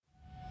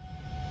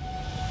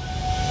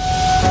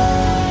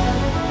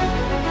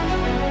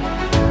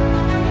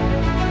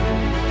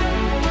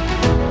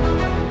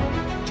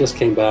just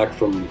came back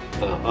from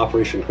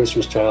Operation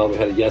Christmas Child. We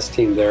had a Yes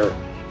team there.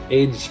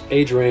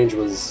 Age range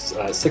was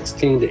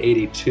 16 to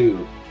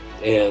 82.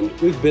 And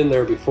we've been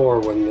there before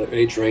when the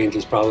age range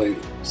is probably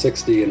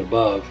 60 and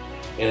above.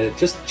 And it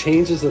just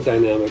changes the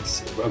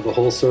dynamics of the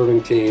whole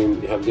serving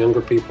team. You have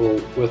younger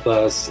people with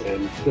us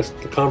and just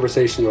the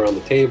conversation around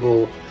the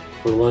table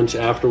for lunch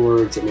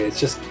afterwards. I mean, it's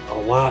just a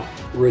lot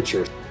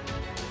richer.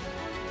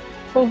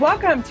 Well,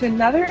 welcome to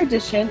another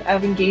edition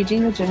of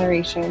Engaging the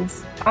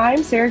Generations.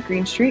 I'm Sarah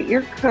Greenstreet,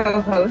 your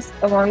co-host,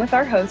 along with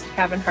our host,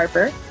 Kevin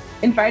Harper,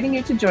 inviting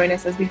you to join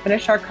us as we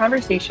finish our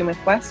conversation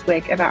with Wes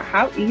Wick about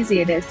how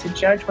easy it is to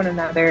judge one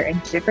another in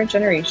different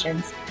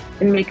generations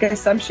and make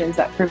assumptions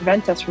that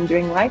prevent us from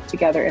doing life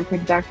together in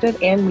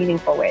productive and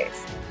meaningful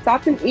ways. It's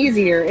often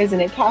easier, isn't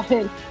it,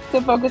 Kevin,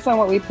 to focus on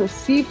what we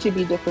perceive to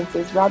be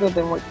differences rather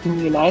than what can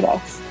unite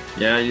us.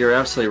 Yeah, you're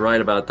absolutely right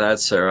about that,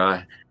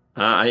 Sarah.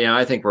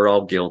 I think we're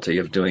all guilty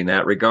of doing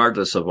that,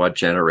 regardless of what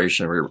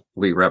generation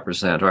we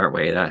represent, aren't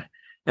we?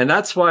 And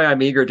that's why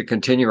I'm eager to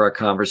continue our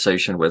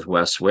conversation with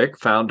Wes Wick,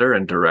 founder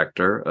and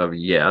director of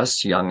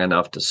Yes, Young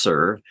Enough to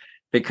Serve,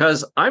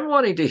 because I'm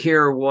wanting to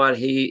hear what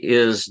he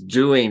is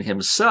doing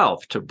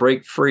himself to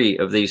break free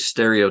of these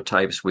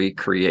stereotypes we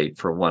create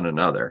for one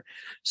another.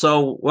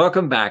 So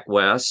welcome back,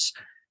 Wes.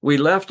 We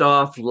left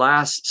off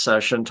last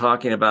session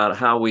talking about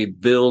how we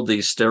build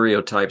these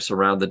stereotypes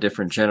around the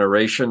different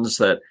generations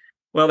that,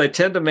 well, they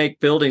tend to make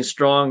building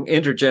strong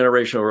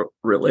intergenerational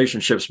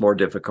relationships more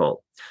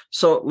difficult.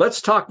 So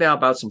let's talk now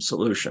about some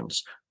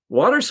solutions.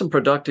 What are some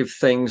productive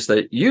things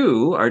that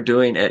you are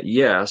doing at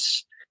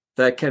Yes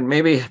that can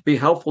maybe be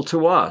helpful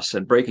to us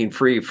in breaking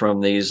free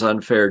from these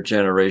unfair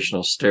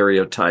generational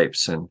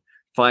stereotypes and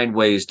find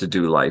ways to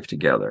do life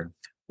together?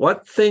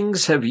 What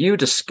things have you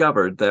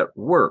discovered that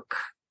work?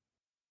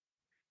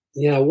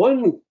 Yeah,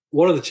 one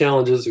of the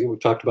challenges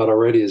we've talked about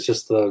already is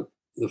just the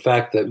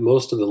fact that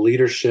most of the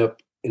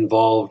leadership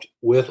involved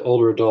with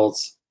older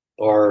adults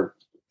are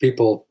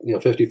people,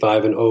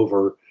 55 and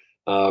over,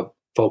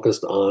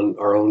 focused on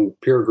our own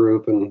peer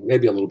group and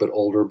maybe a little bit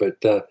older, but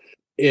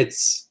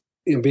it's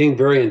being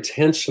very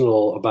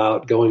intentional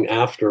about going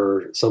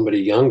after somebody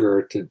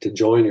younger to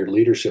join your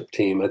leadership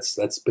team.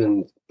 That's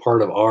been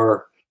part of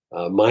our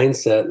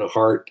mindset and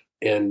heart.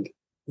 And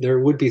there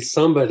would be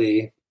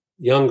somebody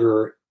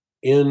younger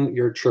in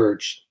your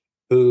church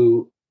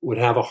who would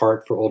have a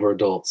heart for older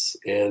adults.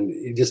 And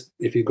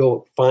if you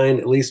go find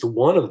at least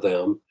one of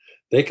them,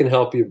 they can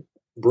help you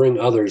bring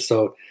others.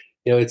 So,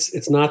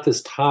 it's not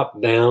this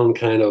top-down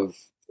kind of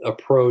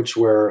approach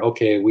where,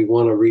 okay, we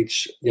want to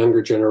reach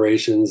younger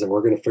generations and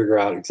we're going to figure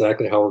out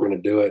exactly how we're going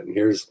to do it. And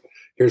here's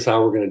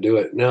how we're going to do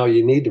it. Now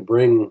you need to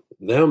bring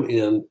them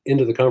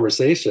into the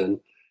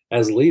conversation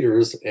as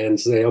leaders and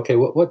say, okay,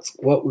 what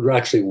would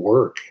actually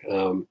work?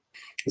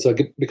 So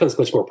it becomes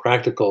much more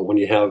practical when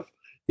you have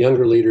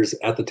younger leaders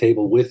at the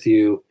table with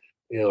you,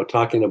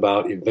 talking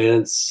about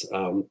events,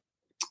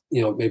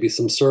 maybe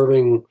some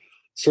serving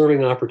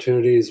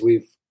opportunities.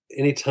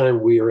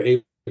 Anytime we are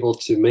able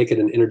to make it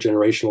an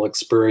intergenerational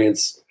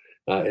experience,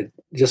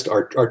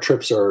 our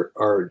trips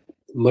are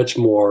much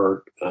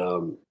more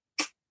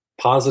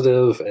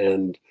positive.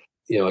 And,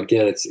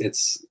 again,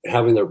 it's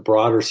having a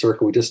broader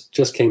circle. We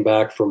just came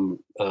back from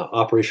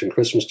Operation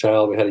Christmas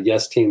Child. We had a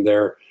Yes team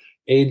there.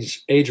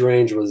 Age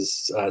range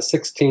was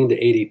 16 to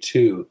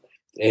 82.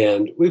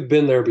 And we've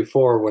been there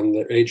before when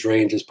the age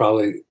range is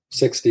probably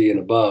 60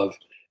 and above.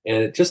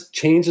 And it just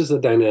changes the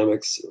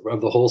dynamics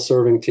of the whole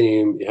serving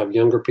team. You have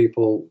younger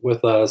people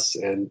with us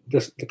and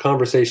just the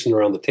conversation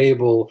around the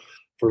table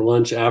for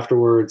lunch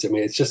afterwards. I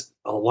mean, it's just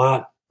a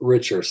lot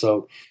richer.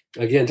 So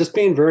again, just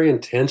being very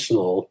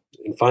intentional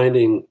in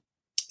finding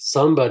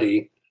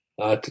somebody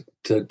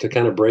to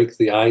kind of break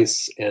the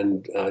ice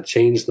and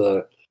change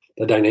the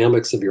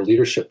dynamics of your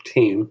leadership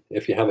team,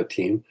 if you have a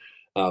team,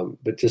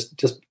 but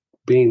just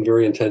being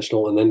very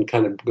intentional and then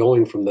kind of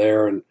going from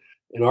there. And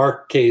in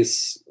our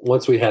case,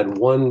 once we had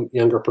one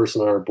younger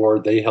person on our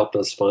board, they helped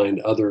us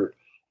find other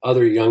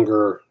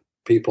younger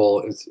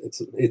people.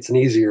 It's an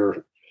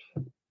easier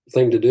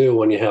thing to do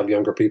when you have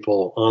younger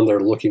people on there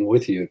looking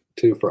with you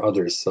too for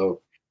others.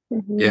 So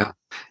yeah,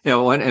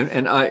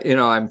 and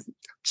I'm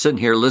sitting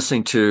here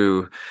listening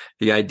to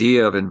the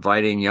idea of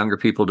inviting younger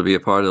people to be a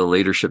part of the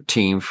leadership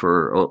team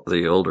for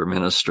the older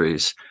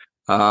ministries.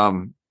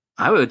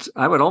 I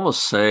would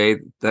almost say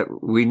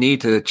that we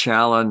need to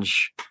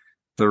challenge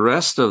the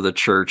rest of the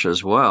church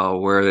as well,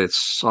 where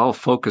it's all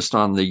focused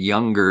on the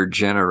younger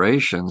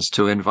generations,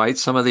 to invite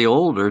some of the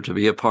older to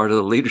be a part of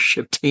the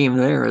leadership team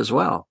there as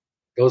well.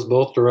 Goes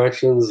both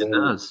directions. It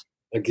does.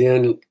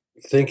 Again,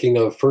 thinking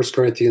of 1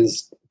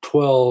 Corinthians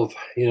 12,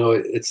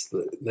 it's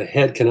the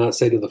head cannot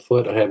say to the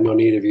foot, I have no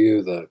need of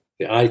you. The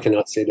eye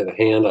cannot say to the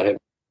hand, I have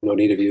no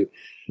need of you.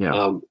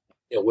 Yeah.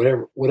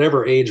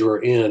 Whatever age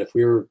we're in, if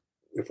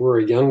we're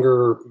a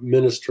younger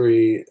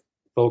ministry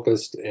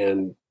focused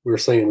and we're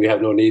saying we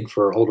have no need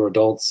for older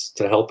adults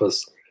to help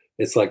us,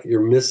 it's like you're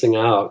missing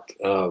out.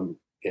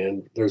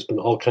 And there's been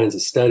all kinds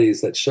of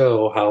studies that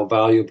show how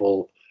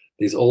valuable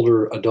these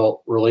older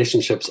adult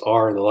relationships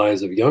are in the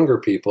lives of younger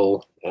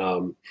people.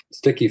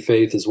 Sticky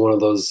Faith is one of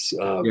those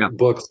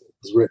books that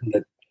was written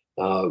that,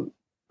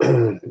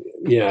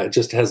 it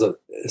just has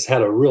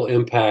had a real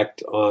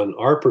impact on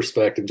our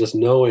perspective, just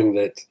knowing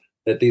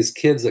that these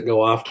kids that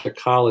go off to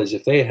college,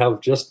 if they have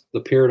just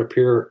the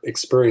peer-to-peer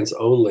experience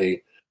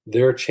only,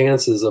 their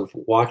chances of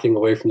walking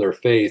away from their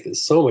faith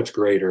is so much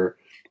greater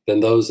than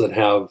those that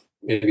have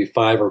maybe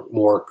 5 or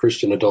more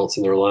Christian adults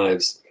in their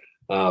lives,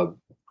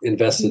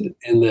 invested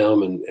in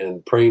them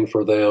and praying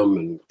for them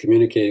and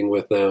communicating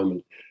with them.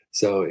 And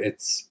so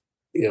it's,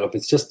 if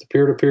it's just the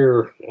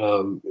peer-to-peer,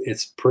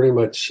 it's pretty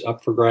much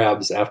up for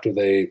grabs after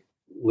they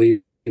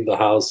leave the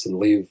house and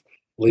leave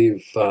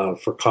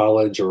for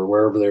college or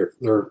wherever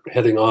they're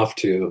heading off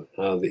to.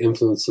 The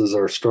influences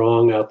are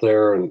strong out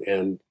there,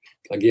 and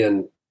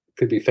again,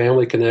 could be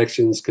family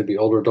connections, could be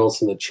older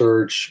adults in the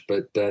church,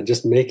 but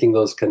just making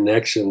those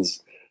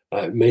connections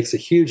makes a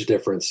huge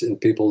difference in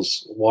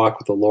people's walk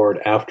with the Lord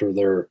after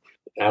their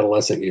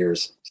adolescent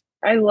years.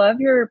 I love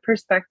your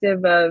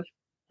perspective of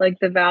like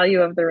the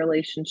value of the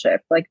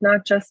relationship, like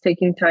not just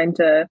taking time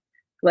to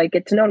like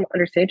get to know and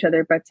understand each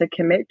other, but to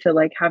commit to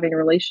like having a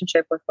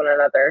relationship with one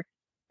another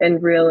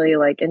and really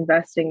like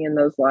investing in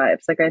those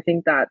lives. Like, I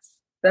think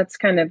that's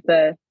kind of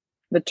the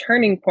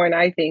turning point,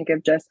 I think,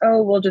 of just,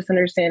 we'll just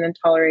understand and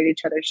tolerate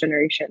each other's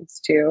generations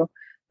to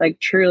like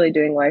truly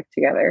doing life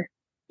together.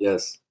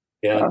 Yes.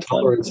 Yeah. Awesome.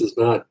 Tolerance is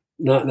not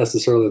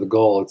necessarily the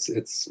goal.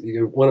 It's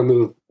you want to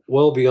move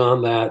well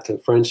beyond that to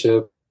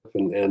friendship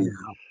and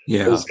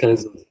those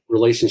kinds of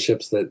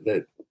relationships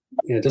that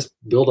just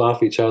build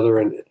off each other.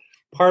 And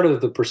part of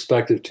the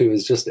perspective too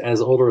is just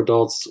as older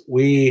adults,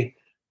 we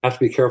have to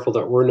be careful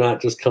that we're not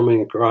just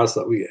coming across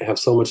that we have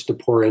so much to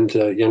pour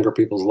into younger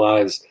people's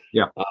lives.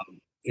 Yeah.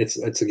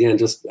 It's again,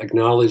 just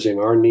acknowledging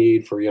our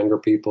need for younger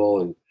people.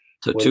 And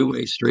it's a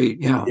two-way street.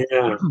 Yeah.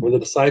 Yeah. When the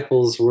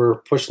disciples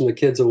were pushing the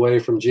kids away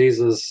from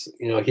Jesus,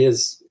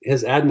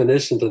 his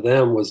admonition to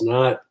them was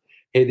not,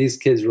 hey, these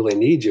kids really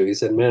need you. He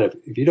said, man,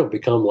 if you don't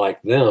become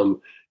like them,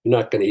 you're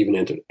not going to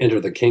even enter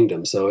the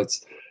kingdom. So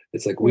it's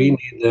like we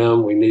need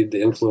them. We need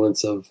the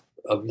influence of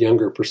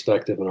younger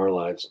perspective in our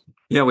lives.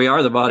 Yeah, we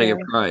are the body of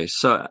Christ.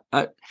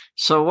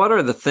 So what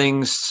are the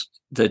things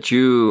that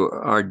you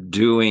are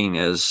doing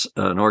as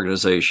an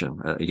organization?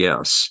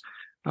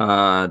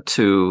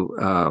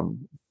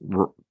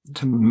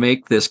 To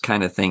make this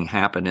kind of thing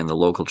happen in the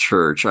local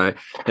church. I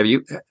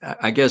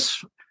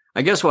guess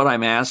what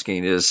I'm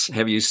asking is,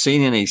 have you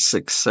seen any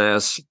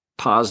success,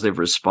 positive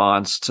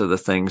response to the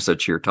things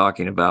that you're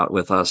talking about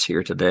with us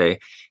here today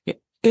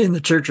in the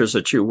churches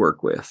that you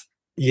work with?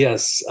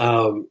 Yes.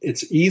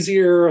 It's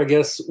easier, I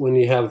guess, when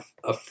you have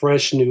a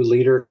fresh new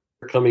leader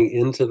coming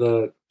into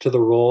the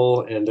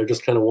role and they're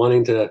just kind of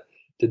wanting to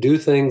do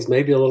things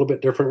maybe a little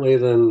bit differently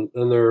than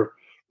their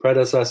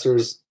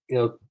predecessors.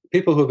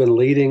 People who have been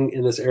leading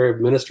in this area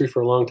of ministry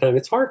for a long time,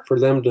 it's hard for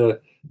them to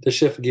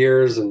shift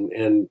gears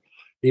and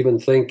even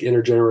think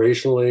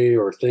intergenerationally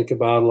or think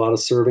about a lot of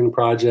serving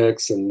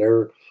projects. And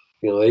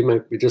they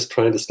might be just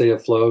trying to stay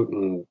afloat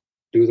and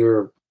do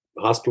their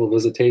hospital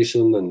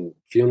visitation and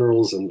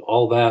funerals and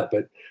all that.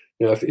 But,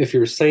 if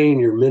you're saying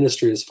your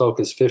ministry is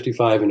focused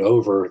 55 and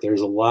over,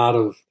 there's a lot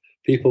of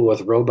people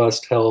with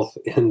robust health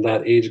in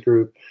that age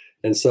group.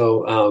 And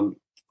so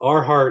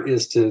our heart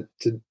is to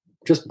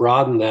just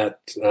broaden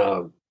that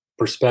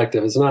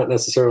perspective. It's not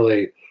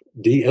necessarily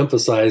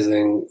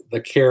de-emphasizing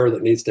the care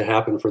that needs to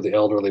happen for the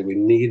elderly. We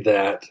need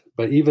that.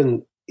 But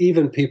even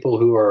people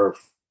who are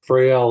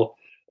frail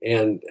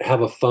and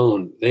have a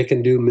phone, they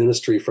can do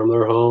ministry from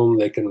their home.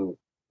 They can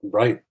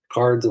write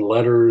cards and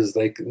letters.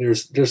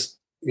 There's just,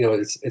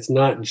 it's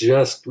not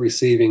just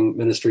receiving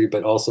ministry,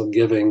 but also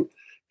giving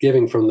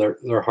from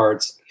their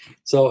hearts.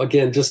 So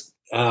again, just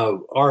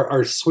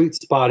our sweet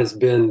spot has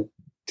been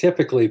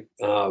typically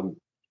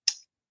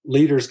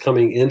leaders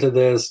coming into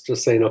this,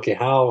 just saying, okay,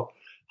 how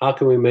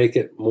can we make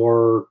it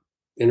more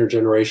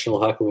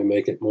intergenerational? How can we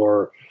make it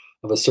more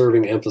of a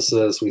serving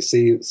emphasis? We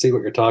see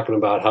what you're talking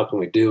about. How can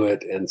we do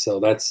it? And so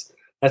that's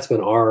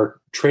been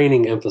our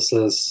training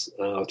emphasis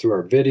through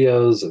our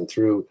videos and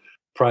through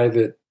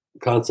private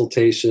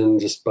consultation,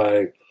 just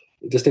by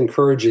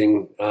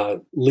encouraging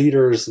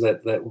leaders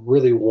that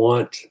really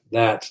want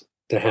that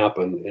to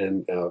happen.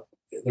 And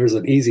there's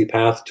an easy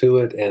path to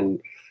it,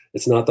 and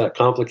it's not that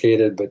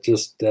complicated, but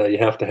just you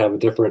have to have a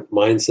different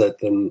mindset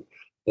than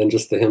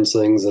just the hymn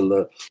sings and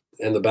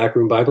the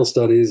backroom Bible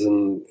studies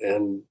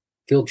and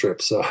field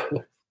trips.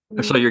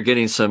 So you're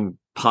getting some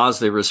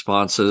positive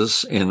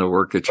responses in the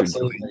work that you're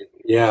doing.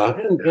 Yeah,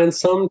 and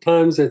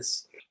sometimes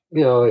it's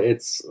I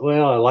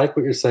like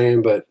what you're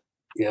saying, but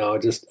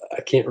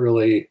I can't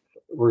really.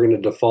 We're going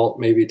to default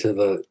maybe to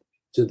the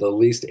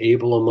least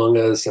able among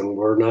us, and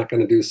we're not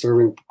going to do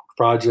serving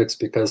projects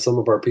because some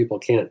of our people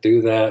can't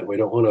do that. We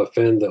don't want to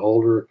offend the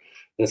older.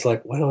 And it's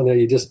like, well, no,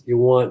 you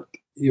want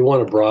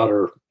a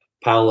broader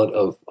palette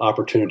of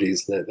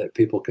opportunities that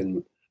people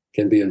can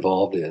be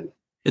involved in.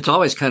 It's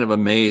always kind of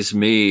amazed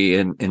me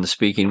in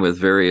speaking with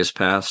various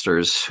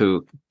pastors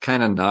who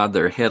kind of nod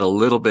their head a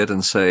little bit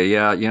and say,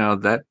 yeah,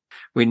 that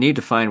we need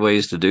to find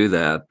ways to do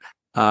that.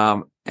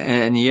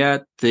 And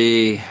yet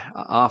the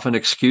often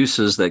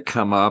excuses that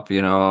come up,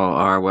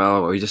 are,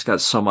 well, we just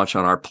got so much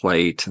on our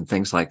plate and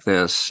things like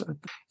this.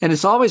 And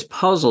it's always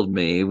puzzled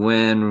me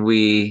when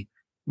we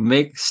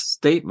make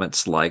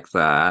statements like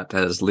that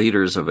as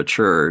leaders of a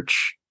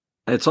church.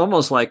 It's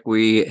almost like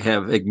we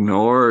have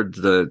ignored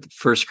the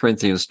 1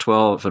 Corinthians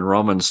 12 and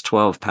Romans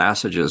 12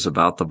 passages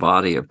about the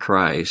body of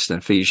Christ and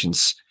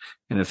Ephesians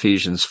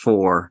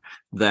 4,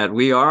 that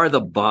we are the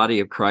body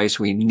of Christ.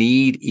 We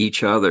need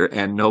each other,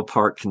 and no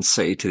part can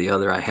say to the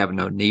other, I have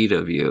no need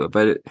of you.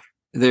 But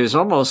there's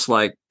almost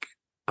like,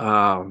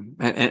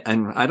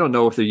 and I don't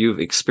know if you've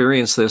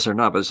experienced this or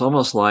not, but it's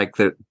almost like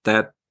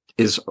that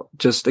is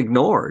just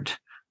ignored.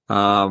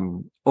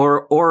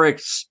 Or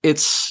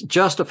it's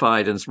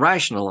justified and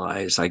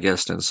rationalized, I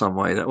guess, in some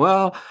way that,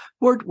 well,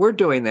 we're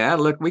doing that.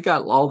 Look, we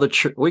got all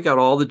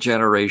the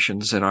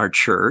generations in our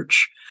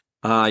church.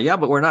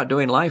 But we're not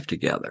doing life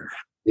together.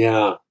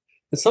 Yeah.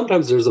 And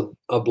sometimes there's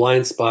a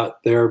blind spot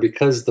there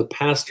because the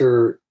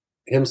pastor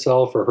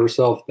himself or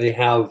herself, they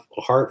have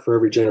a heart for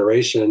every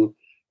generation.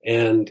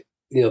 And,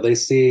 they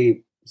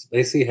see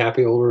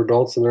happy older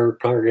adults in their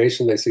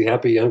congregation. They see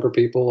happy younger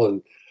people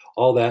and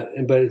all that.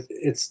 But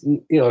it's,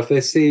 if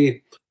they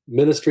see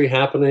ministry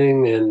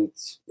happening and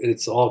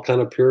it's all kind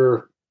of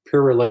pure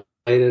related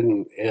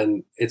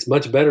and it's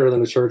much better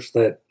than a church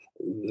that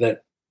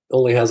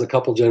only has a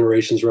couple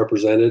generations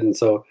represented. And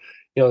so,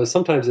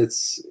 sometimes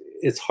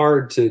it's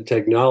hard to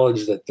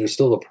acknowledge that there's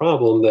still a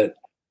problem that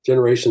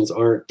generations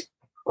aren't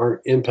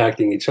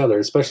impacting each other,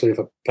 especially if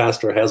a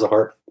pastor has a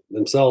heart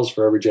themselves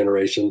for every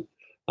generation.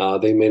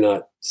 They may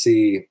not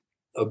see,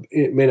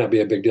 it may not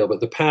be a big deal,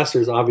 but the pastor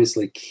is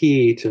obviously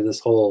key to this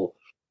whole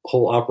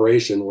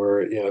operation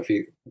where,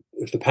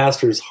 if the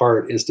pastor's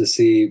heart is to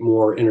see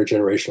more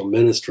intergenerational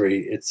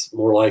ministry, it's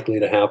more likely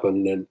to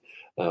happen than,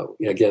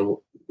 again,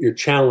 you're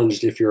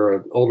challenged if you're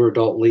an older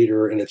adult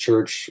leader in a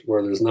church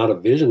where there's not a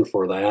vision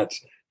for that.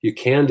 You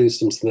can do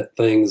some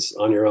things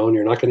on your own.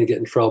 You're not going to get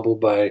in trouble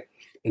by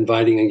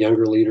inviting a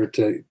younger leader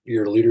to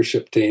your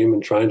leadership team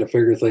and trying to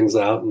figure things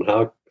out and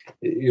how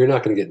you're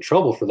not going to get in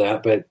trouble for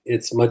that. But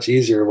it's much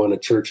easier when a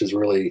church is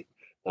really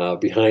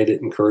behind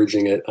it,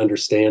 encouraging it,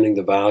 understanding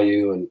the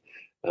value. And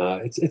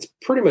it's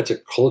pretty much a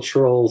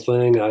cultural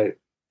thing. I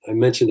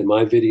mentioned in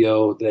my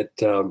video that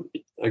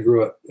I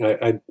grew up,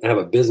 I have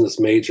a business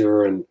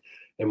major, and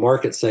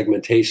market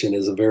segmentation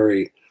is a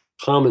very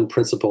common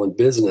principle in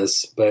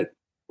business, but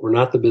we're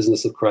not the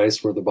business of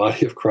Christ, we're the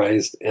body of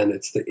Christ. And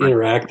it's the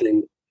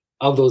interacting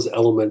of those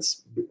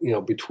elements,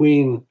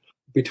 between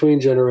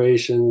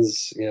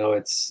generations,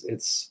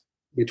 it's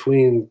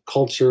between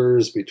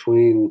cultures,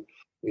 between,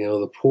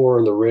 the poor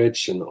and the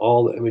rich and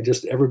all,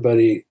 just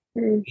everybody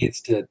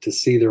needs to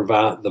see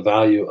the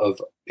value of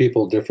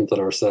people different than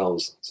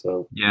ourselves.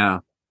 So, yeah,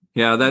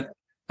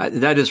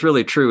 that is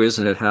really true,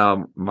 isn't it?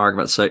 How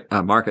market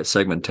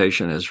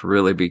segmentation has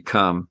really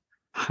become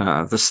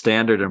the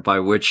standard by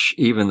which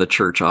even the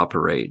church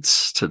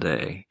operates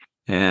today.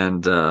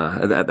 And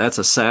that's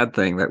a sad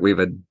thing that we've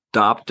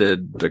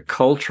adopted the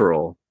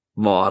cultural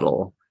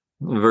model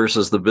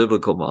versus the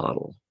biblical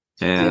model.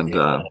 And,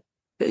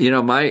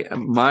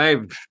 my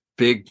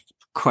big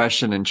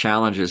question and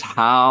challenge is,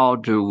 how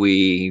do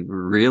we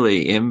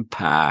really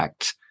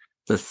impact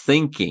the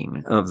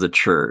thinking of the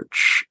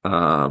church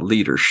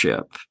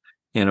leadership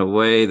in a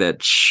way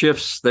that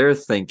shifts their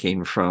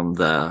thinking from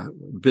the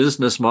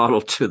business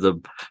model to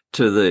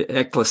the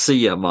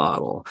ecclesia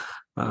model?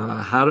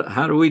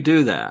 How do we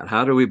do that?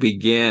 How do we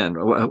begin?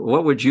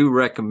 What would you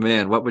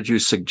recommend? What would you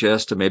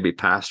suggest to maybe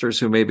pastors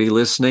who may be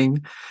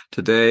listening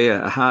today,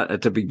 how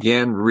to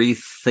begin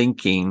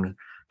rethinking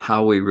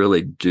how we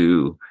really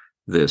do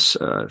this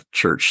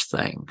church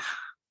thing?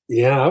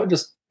 Yeah, I would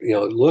just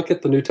look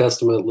at the New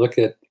Testament, look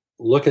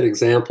at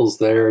examples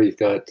there. You've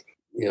got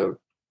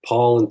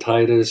Paul and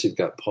Titus, you've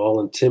got Paul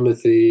and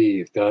Timothy,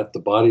 you've got the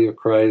body of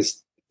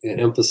Christ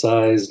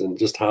emphasized, and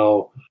just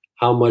how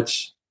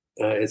much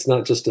it's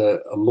not just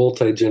a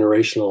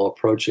multi-generational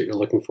approach that you're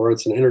looking for.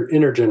 It's an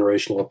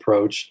intergenerational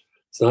approach.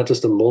 It's not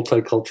just a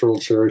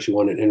multicultural church. You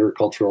want an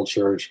intercultural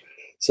church.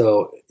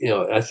 So,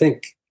 I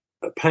think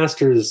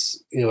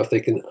pastors, if they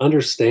can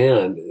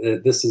understand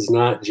that this is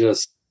not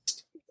just,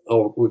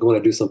 oh, we want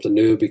to do something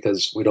new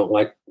because we don't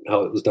like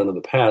how it was done in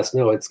the past.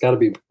 No, it's got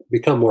to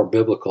become more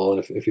biblical.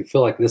 And if you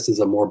feel like this is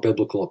a more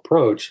biblical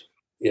approach,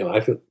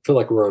 I feel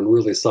like we're on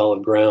really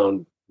solid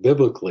ground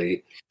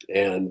biblically,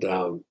 and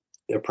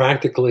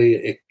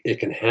practically it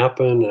can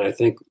happen. And I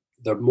think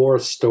the more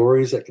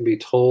stories that can be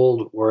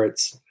told where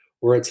it's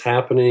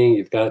happening,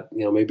 you've got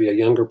maybe a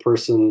younger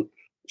person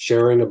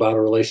sharing about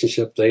a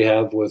relationship they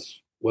have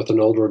with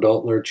an older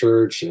adult in their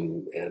church,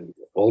 and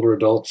older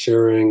adults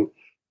sharing,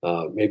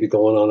 maybe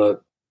going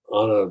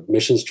on a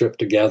missions trip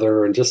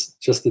together, and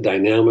just the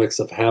dynamics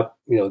of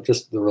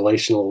just the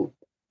relational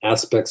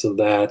aspects of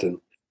that. And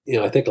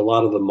I think a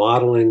lot of the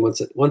modeling,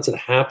 once it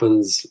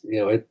happens,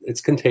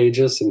 it's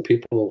contagious, and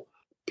people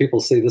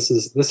see this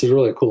is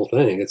really a cool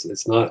thing.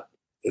 It's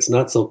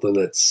not something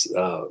that's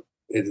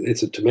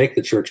it's to make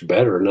the church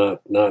better,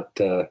 not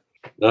to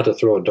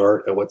throw a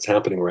dart at what's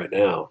happening right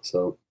now.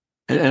 So,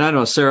 and I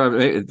know,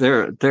 Sarah,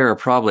 there are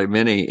probably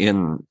many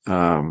in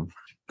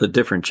the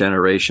different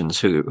generations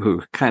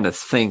who kind of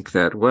think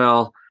that,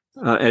 well,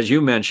 as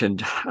you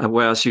mentioned,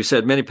 Wes, you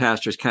said many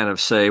pastors kind of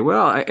say,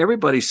 well,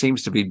 everybody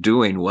seems to be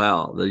doing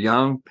well.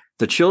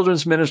 The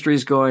children's ministry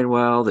is going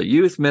well. The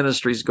youth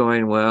ministry is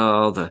going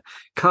well. The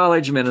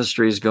college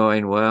ministry is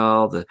going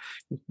well. The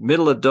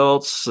middle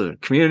adults,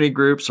 community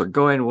groups are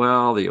going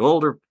well. The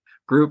older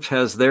group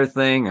has their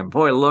thing. And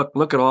boy,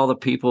 look at all the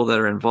people that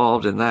are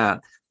involved in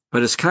that.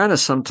 But it's kind of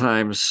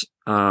sometimes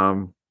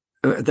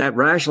that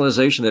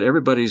rationalization that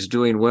everybody's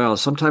doing well.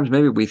 Sometimes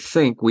maybe we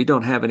think we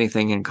don't have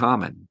anything in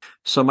common.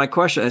 So my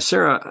question,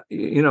 Sarah,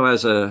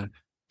 as a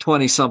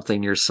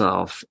 20-something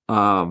yourself,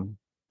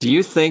 do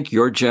you think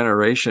your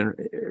generation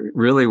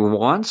really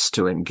wants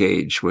to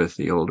engage with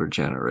the older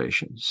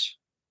generations?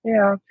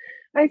 Yeah,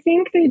 I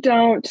think they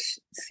don't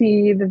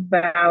see the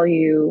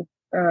value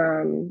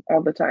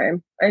all the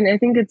time. And I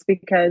think it's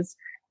because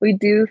we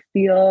do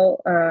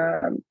feel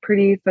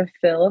pretty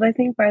fulfilled, I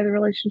think, by the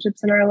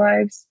relationships in our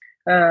lives.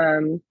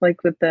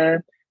 Like with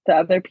the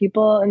other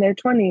people in their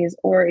 20s,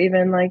 or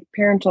even like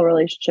parental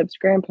relationships,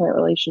 grandparent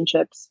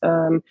relationships.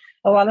 A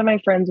lot of my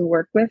friends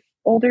work with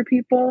older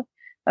people,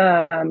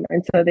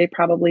 and so they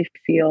probably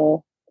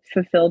feel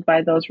fulfilled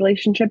by those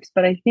relationships.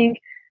 But I think,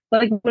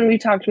 like when we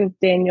talked with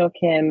Daniel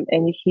Kim,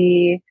 and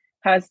he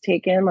has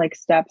taken like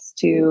steps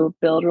to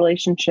build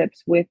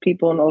relationships with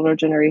people in older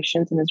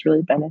generations and has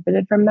really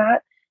benefited from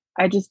that.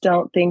 I just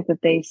don't think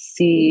that they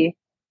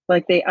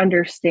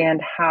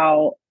understand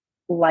how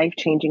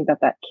life-changing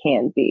that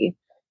can be.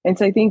 And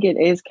so I think it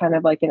is kind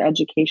of like an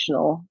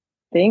educational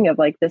thing of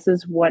like, this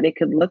is what it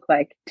could look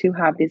like to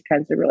have these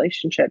kinds of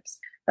relationships,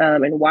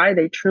 and why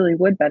they truly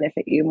would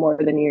benefit you more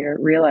than you're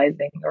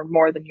realizing, or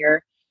more than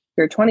your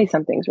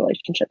 20-somethings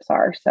relationships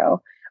are.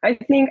 So I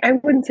think I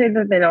wouldn't say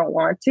that they don't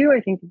want to.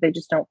 I think that they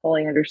just don't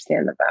fully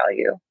understand the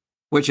value.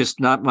 Which is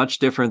not much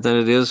different than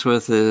it is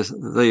with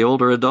the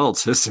older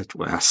adults, isn't it,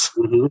 Wes?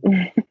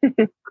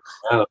 Mm-hmm.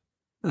 Wow.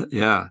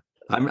 Yeah.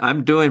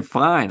 I'm doing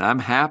fine. I'm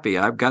happy.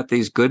 I've got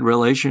these good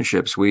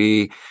relationships.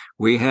 We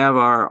have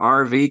our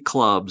RV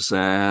clubs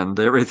and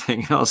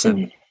everything else,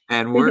 and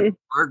we're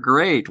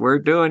great. We're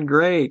doing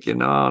great.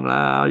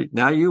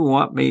 Now you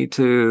want me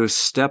to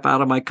step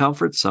out of my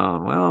comfort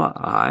zone. Well,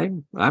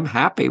 I'm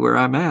happy where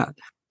I'm at.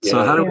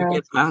 So how do we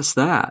get past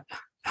that?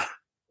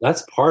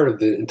 That's part of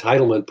the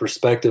entitlement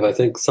perspective. I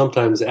think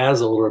sometimes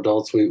as older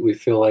adults, we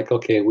feel like,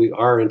 okay, we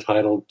are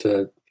entitled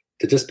to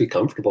just be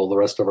comfortable the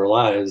rest of our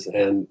lives.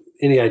 And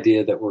any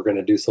idea that we're going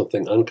to do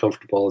something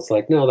uncomfortable, it's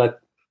like, no,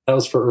 that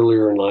was for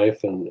earlier in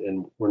life,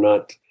 and we're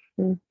not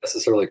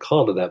necessarily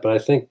called to that. But I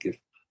think,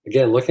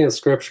 again, looking at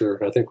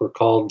Scripture, I think we're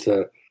called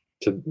to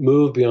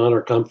move beyond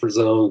our comfort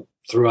zone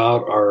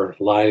throughout our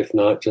life,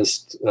 not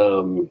just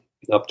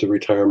up to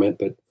retirement,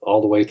 but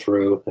all the way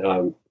through,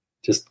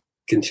 just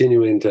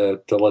continuing to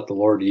let the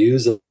Lord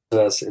use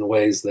us in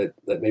ways that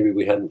maybe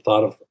we hadn't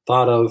thought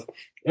of.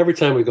 Every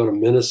time we go to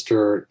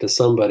minister to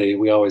somebody,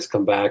 we always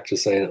come back to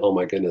saying, oh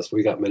my goodness,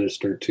 we got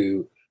ministered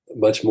to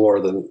much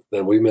more than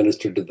we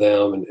ministered to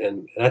them.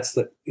 And that's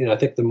I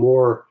think the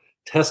more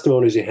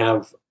testimonies you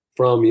have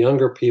from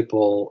younger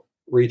people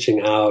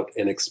reaching out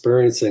and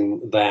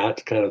experiencing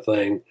that kind of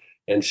thing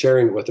and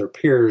sharing it with their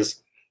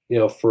peers,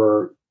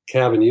 for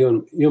Kevin, you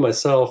and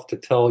myself, to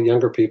tell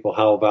younger people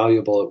how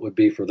valuable it would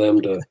be for them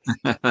to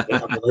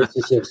have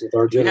relationships with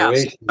our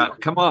generation. Yes.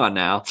 Come on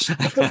now.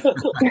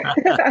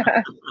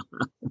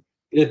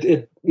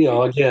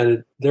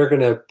 Again, they're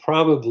going to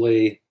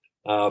probably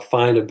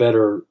find a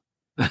better.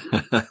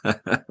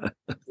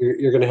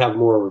 You're going to have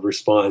more of a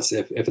response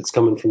if it's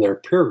coming from their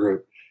peer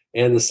group.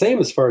 And the same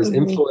as far as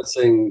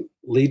influencing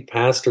lead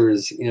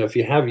pastors. If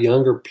you have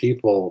younger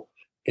people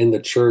in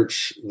the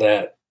church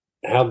that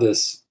have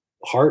this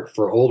heart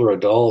for older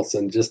adults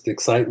and just the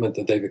excitement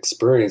that they've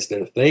experienced,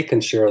 and if they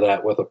can share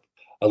that with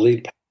a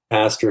lead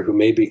pastor who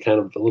may be kind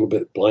of a little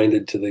bit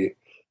blinded to the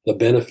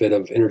benefit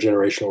of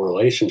intergenerational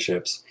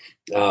relationships,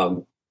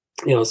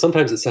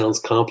 sometimes it sounds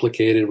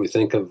complicated. We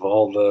think of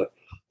all the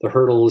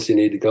hurdles you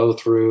need to go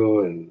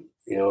through, and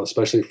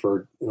especially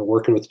for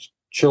working with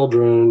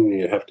children,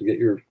 you have to get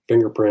your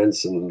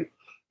fingerprints and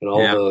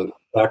all the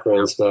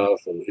background stuff,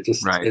 and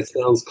it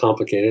sounds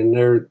complicated.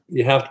 And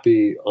you have to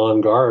be on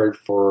guard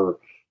for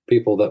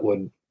people that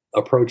would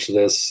approach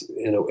this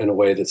in a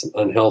way that's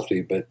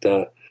unhealthy. But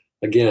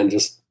again,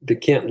 they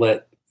can't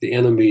let the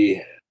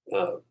enemy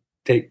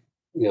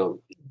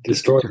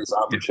destroy this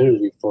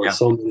opportunity for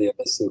so many of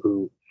us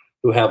who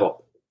have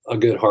a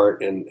good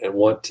heart and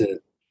want to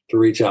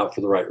reach out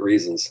for the right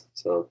reasons.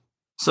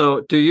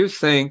 So do you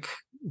think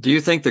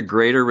the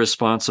greater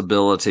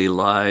responsibility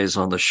lies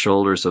on the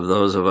shoulders of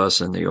those of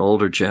us in the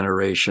older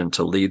generation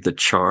to lead the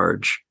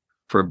charge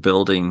for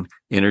building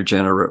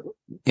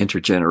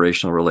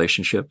intergenerational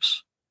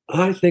relationships?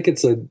 I think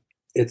it's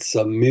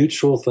a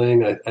mutual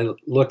thing. I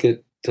look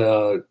at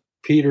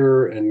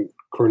Peter and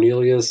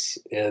Cornelius,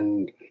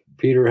 and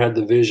Peter had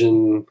the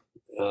vision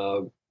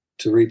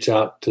to reach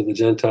out to the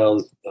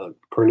Gentiles.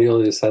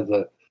 Cornelius had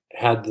the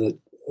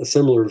a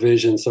similar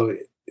vision. So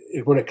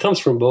when it comes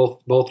from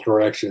both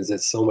directions,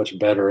 it's so much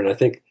better. And I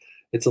think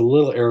it's a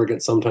little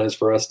arrogant sometimes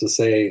for us to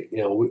say,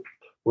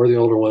 we're the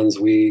older ones.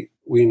 We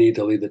need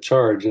to lead the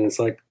charge, and it's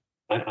like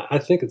I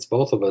think it's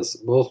both of us,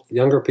 both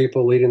younger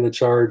people leading the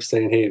charge,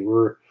 saying, "Hey,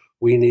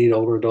 we need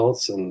older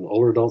adults," and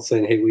older adults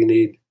saying, "Hey, we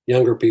need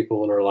younger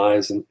people in our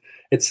lives." And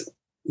it's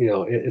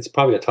it's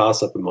probably a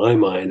toss up in my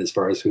mind as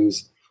far as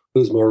who's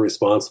more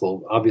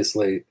responsible.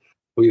 Obviously,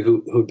 we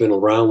who've been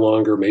around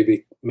longer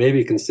maybe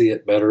can see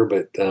it better,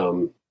 but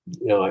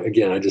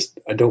again,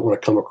 I don't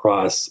want to come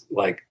across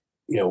like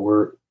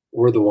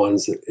we're the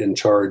ones in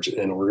charge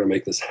and we're going to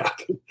make this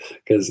happen,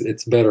 because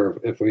it's better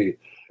if we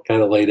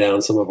kind of lay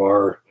down some of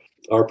our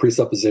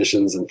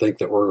presuppositions and think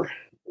that we're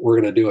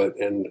going to do it.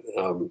 And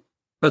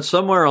but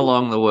somewhere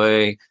along the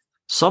way,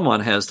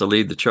 someone has to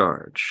lead the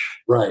charge.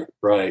 Right.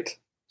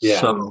 Yeah.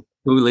 So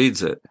who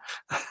leads it?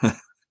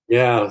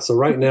 Yeah. So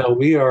right now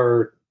we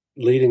are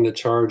leading the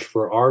charge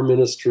for our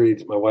ministry,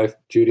 my wife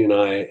Judy and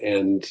I,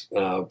 and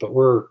but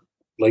we're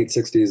late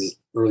 60s,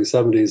 early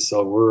 70s,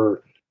 so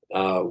we're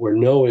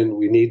knowing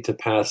we need to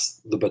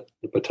pass the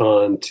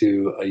baton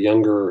to a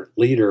younger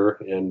leader,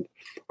 and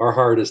our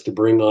heart is to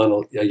bring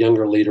on a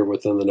younger leader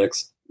within the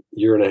next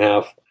year and a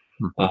half.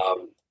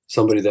 Mm-hmm.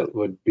 Somebody that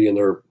would be in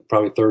their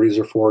probably 30s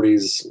or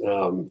 40s,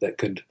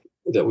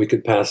 that we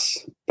could pass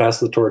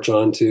the torch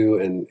on to,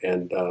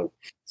 and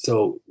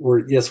so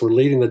we're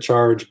leading the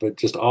charge, but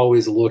just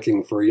always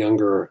looking for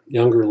younger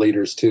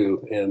leaders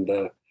too, and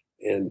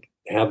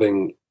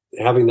having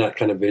that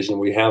kind of vision.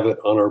 We have it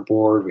on our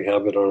board. We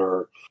have it on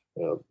our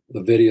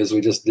the videos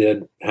we just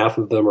did. Half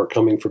of them are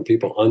coming from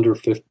people under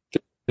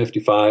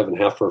 55, and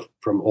half are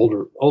from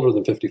older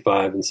than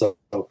 55. And so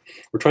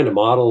we're trying to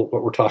model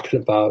what we're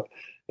talking about,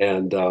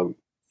 and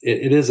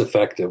it is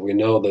effective. We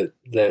know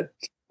that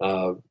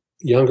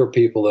younger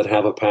people that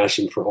have a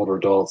passion for older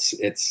adults,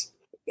 it's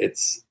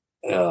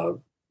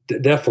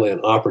definitely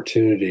an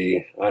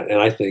opportunity,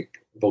 and I think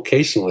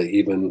vocationally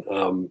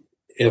even.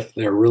 If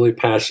they're really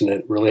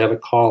passionate, really have a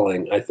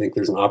calling, I think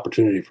there's an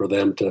opportunity for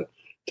them to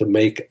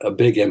make a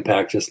big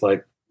impact, just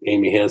like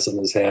Amy Hansen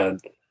has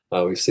had.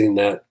 We've seen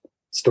that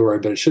story,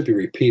 but it should be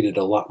repeated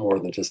a lot more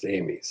than just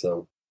Amy.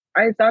 So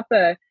I thought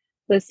the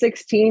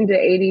 16 to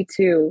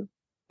 82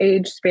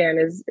 age span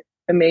is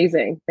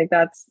amazing. Like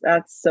that's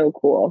so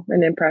cool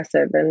and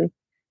impressive, and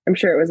I'm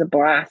sure it was a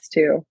blast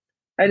too.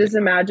 I just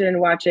imagine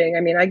watching.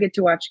 I mean, I get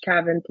to watch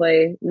Kevin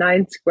play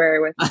 9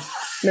 Square with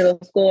middle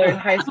schoolers and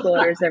high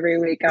schoolers every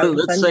week on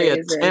Let's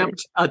Sundays. Say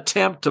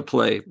attempt to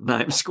play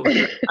 9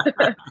 Square.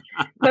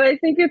 But I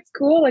think it's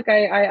cool. Like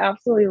I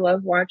absolutely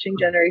love watching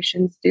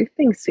generations do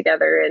things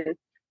together. And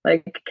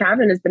like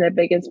Kevin has been a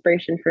big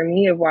inspiration for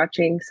me of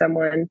watching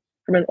someone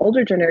from an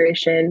older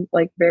generation,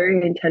 like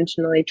very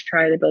intentionally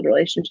try to build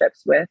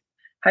relationships with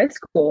high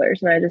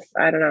schoolers. And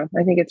I don't know,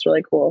 I think it's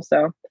really cool.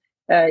 So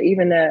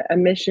even a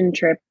mission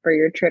trip for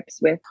your trips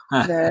with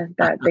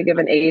that big of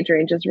an age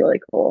range is really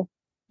cool.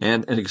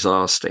 And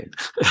exhausting.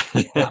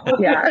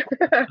 Yeah.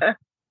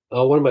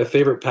 One of my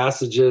favorite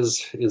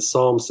passages is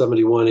Psalm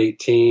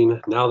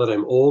 71:18. Now that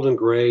I'm old and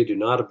gray, do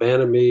not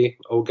abandon me,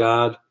 O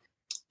God.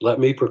 Let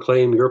me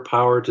proclaim your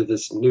power to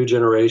this new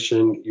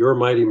generation, your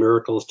mighty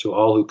miracles to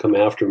all who come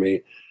after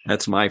me.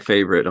 That's my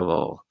favorite of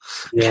all.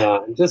 Yeah,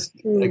 just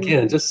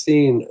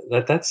seeing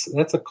that's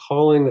a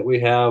calling that we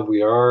have.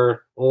 We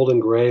are old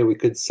and gray. We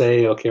could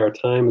say, okay, our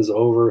time is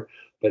over,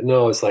 but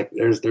no, it's like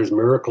there's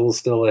miracles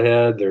still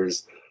ahead.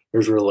 There's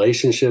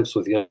relationships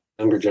with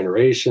younger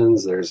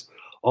generations. There's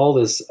all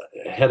this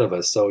ahead of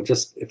us. So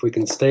just if we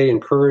can stay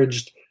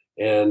encouraged,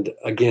 and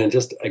again,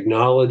 just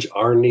acknowledge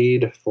our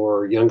need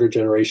for younger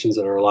generations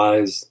in our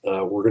lives,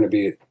 we're going to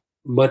be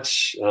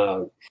much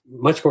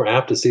more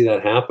apt to see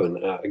that happen.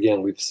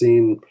 Again, we've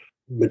seen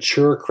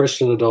mature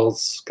Christian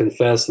adults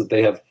confess that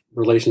they have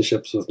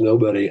relationships with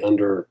nobody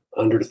under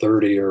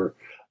 30 or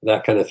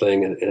that kind of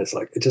thing, and it's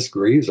like it just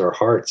grieves our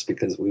hearts,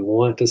 because we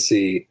want to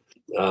see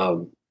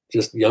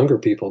just younger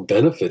people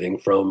benefiting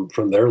from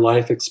their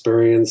life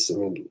experience. I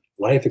mean,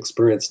 life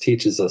experience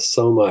teaches us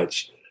so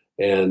much,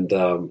 and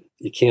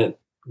you can't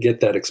get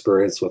that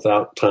experience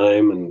without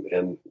time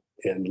and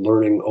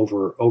learning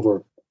over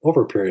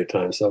a period of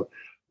time. So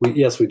we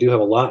do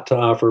have a lot to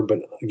offer, but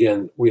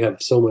again, we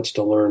have so much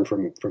to learn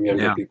from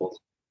younger people.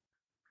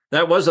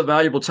 That was a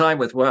valuable time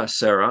with Wes,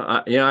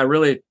 Sarah.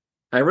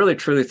 I really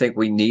truly think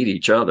we need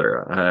each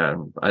other.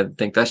 I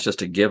think that's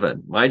just a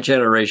given. My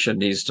generation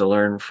needs to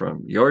learn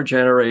from your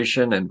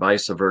generation and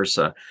vice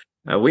versa.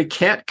 We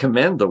can't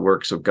commend the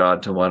works of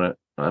God to one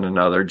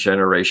another,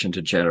 generation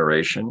to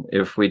generation,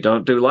 if we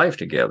don't do life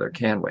together,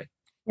 can we?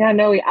 Yeah,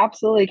 no, we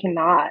absolutely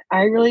cannot.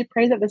 I really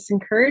pray that this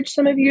encouraged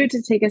some of you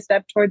to take a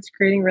step towards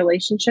creating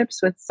relationships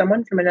with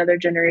someone from another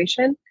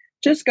generation.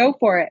 Just go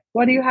for it.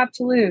 What do you have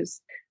to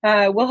lose?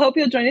 We'll hope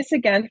you'll join us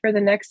again for the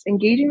next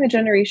Engaging the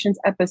Generations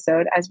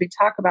episode as we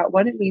talk about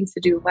what it means to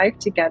do life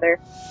together,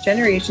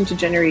 generation to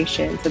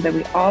generation, so that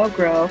we all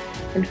grow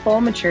in full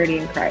maturity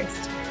in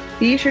Christ.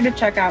 Be sure to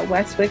check out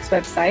Wes Wick's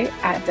website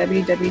at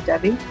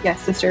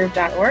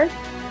www.yestoserve.org.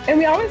 And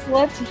we always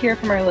love to hear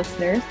from our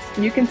listeners.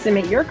 You can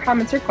submit your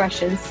comments or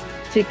questions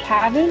to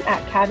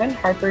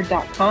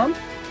cavin@cavinharper.com.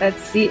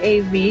 That's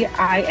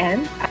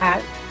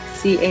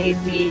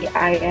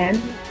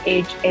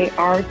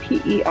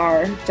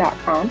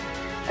CAVINHARPER.com.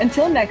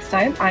 Until next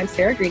time, I'm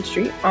Sarah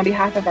Greenstreet on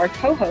behalf of our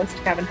co-host,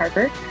 Kevin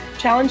Harper,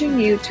 challenging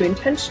you to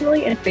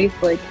intentionally and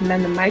faithfully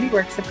commend the mighty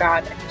works of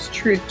God and His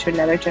truth to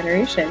another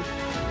generation.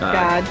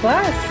 God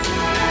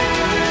bless.